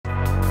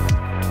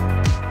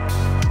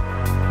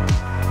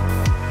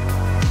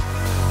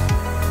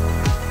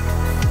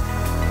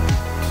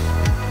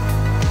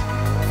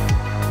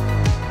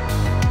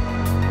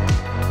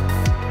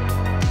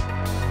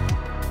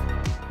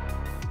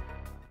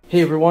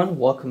Hey everyone,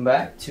 welcome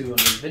back to a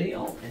new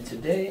video, and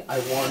today I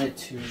wanted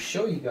to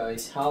show you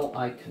guys how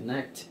I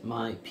connect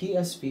my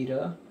PS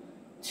Vita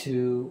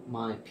to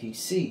my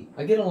PC.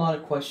 I get a lot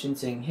of questions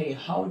saying, hey,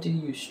 how do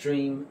you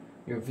stream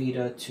your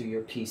Vita to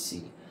your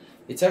PC?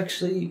 It's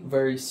actually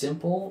very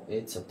simple.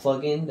 It's a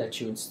plugin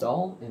that you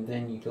install, and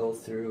then you go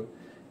through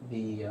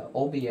the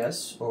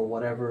OBS or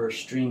whatever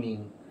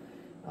streaming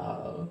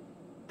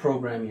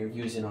program you're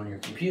using on your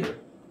computer.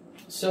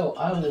 So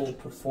I will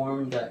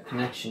perform that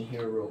connection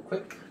here real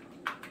quick.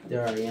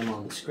 There I am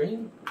on the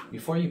screen.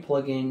 Before you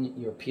plug in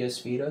your PS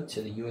Vita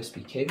to the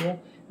USB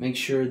cable, make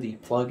sure the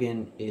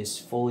plugin is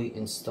fully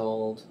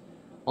installed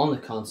on the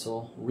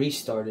console,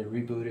 restarted,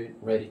 rebooted,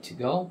 ready to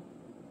go,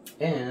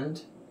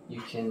 and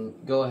you can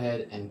go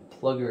ahead and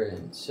plug her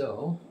in.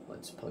 So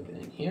let's plug it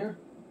in here,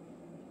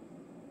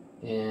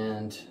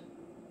 and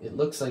it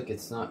looks like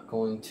it's not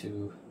going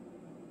to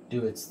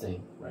do its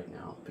thing right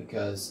now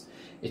because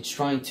it's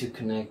trying to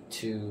connect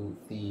to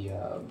the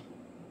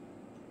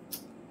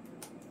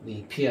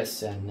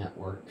PSN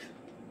network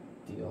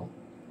deal.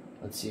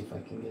 Let's see if I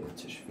can get it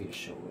to Vita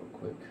show real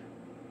quick.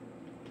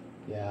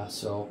 Yeah,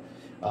 so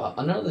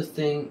another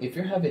thing, if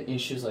you're having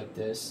issues like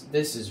this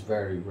is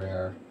very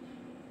rare.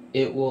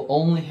 It will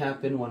only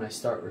happen when I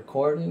start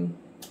recording,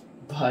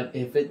 but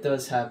if it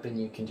does happen,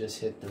 you can just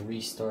hit the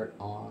restart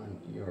on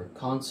your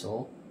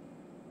console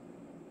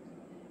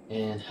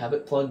and have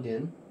it plugged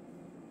in.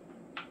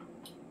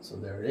 So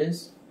there it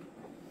is.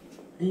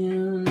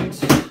 And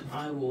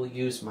I will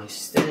use my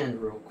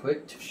stand real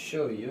quick to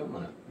show you. I'm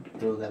going to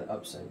throw that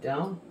upside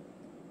down.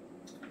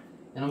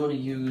 And I'm going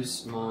to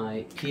use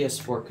my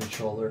PS4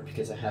 controller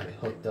because I have it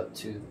hooked up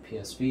to the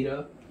PS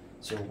Vita,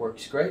 so it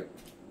works great.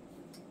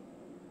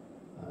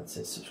 It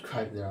says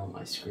subscribe there on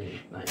my screen.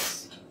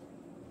 Nice.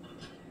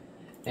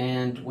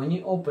 And when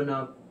you open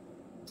up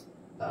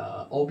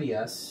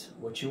OBS,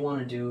 what you want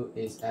to do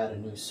is add a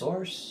new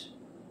source.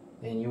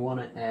 And you want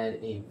to add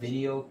a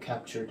video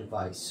capture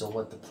device. So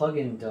what the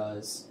plugin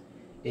does,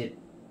 it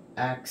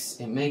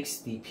makes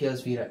the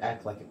PS Vita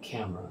act like a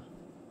camera.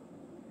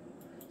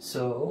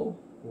 So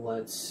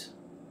you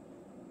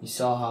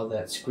saw how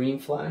that screen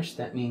flashed.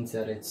 That means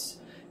that it's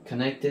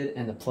connected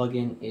and the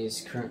plugin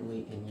is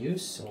currently in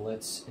use. So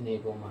let's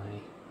enable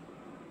my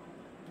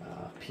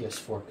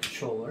PS4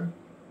 controller.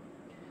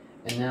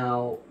 And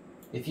now,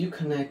 if you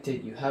connect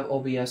it, you have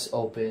OBS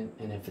open,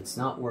 and if it's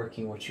not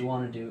working, what you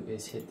want to do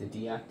is hit the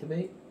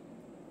deactivate.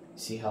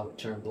 See how it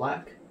turned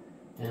black?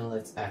 And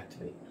let's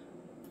activate.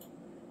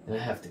 And I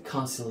have to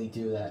constantly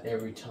do that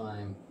every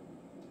time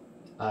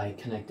I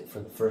connect it for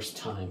the first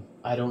time.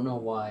 I don't know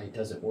why it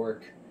doesn't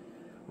work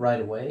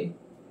right away,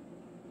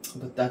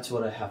 but that's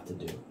what I have to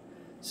do.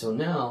 So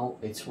now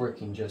it's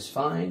working just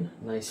fine.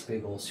 Nice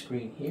big old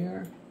screen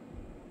here.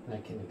 I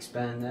can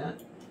expand that.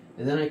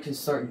 And then I can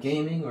start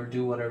gaming or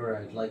do whatever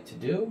I'd like to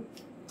do.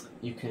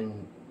 You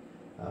can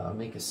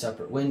make a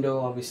separate window,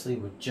 obviously,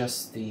 with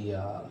just the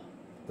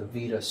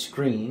Vita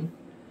screen.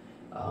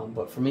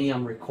 But for me,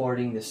 I'm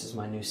recording. This is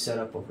my new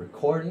setup of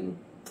recording.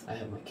 I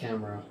have my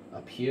camera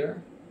up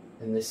here,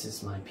 and this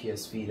is my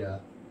PS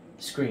Vita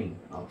screen,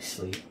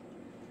 obviously.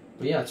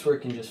 But yeah, it's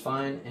working just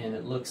fine, and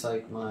it looks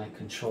like my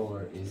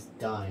controller is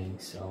dying,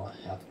 so I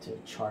have to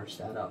charge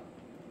that up.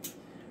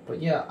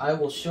 But yeah, I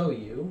will show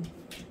you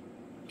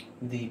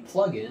the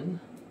plugin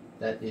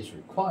that is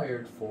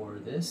required for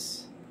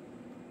this,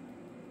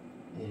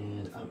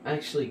 and I'm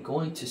actually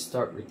going to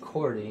start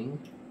recording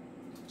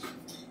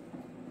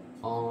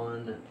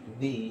on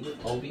the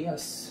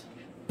OBS,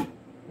 and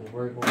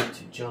we're going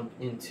to jump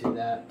into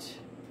that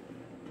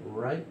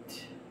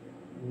right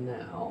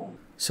now.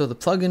 So the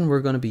plugin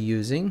we're going to be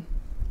using,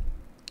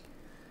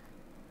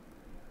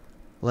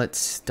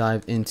 let's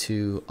dive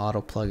into Auto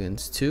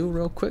Plugins 2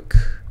 real quick.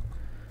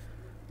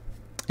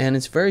 And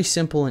it's very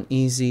simple and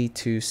easy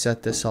to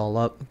set this all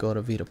up. Go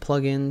to Vita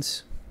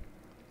Plugins,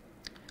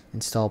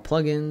 install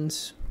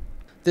plugins.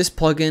 This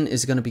plugin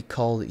is going to be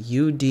called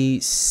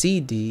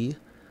UDCD_UVC.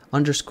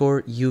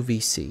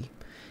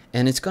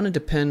 And it's going to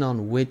depend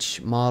on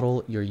which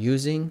model you're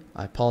using.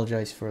 I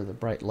apologize for the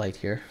bright light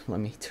here.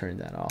 Let me turn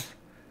that off.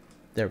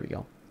 There we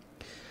go.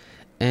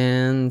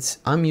 And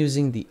I'm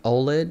using the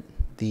OLED,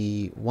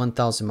 the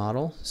 1000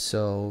 model.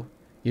 So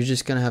you're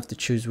just going to have to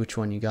choose which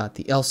one you got.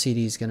 The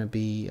LCD is going to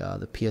be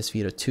the PS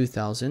Vita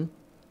 2000.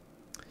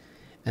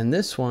 And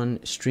this one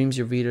streams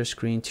your Vita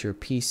screen to your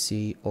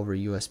PC over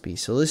USB.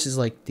 So this is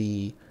like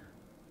the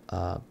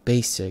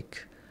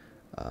basic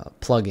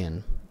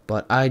plugin.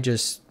 But I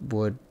just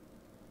would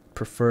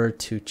prefer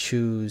to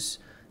choose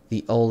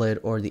the OLED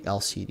or the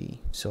LCD.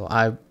 So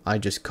I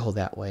just go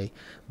that way.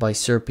 By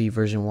Serpy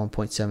version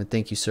 1.7.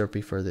 Thank you,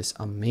 Serpy, for this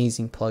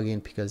amazing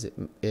plugin because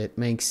it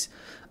makes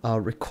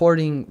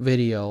recording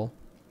video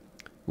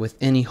with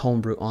any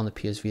Homebrew on the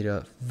PS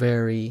Vita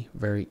very,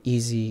 very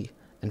easy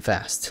and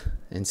fast,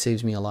 and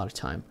saves me a lot of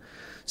time.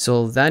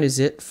 So that is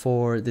it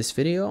for this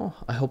video.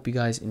 I hope you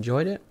guys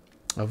enjoyed it.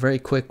 A very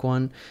quick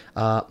one.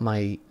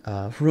 My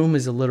room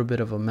is a little bit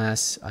of a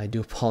mess. I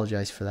do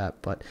apologize for that,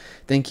 but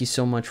thank you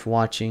so much for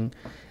watching.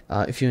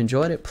 If you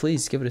enjoyed it,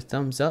 please give it a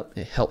thumbs up.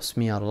 It helps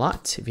me out a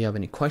lot. If you have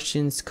any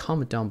questions,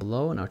 comment down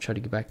below and I'll try to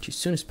get back to you as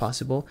soon as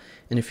possible.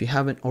 And if you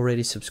haven't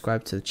already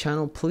subscribed to the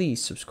channel,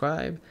 please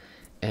subscribe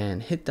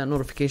and hit that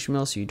notification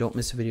bell so you don't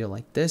miss a video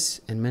like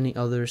this and many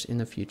others in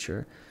the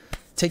future.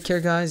 Take care,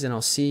 guys, and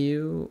I'll see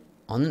you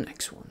on the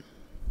next one.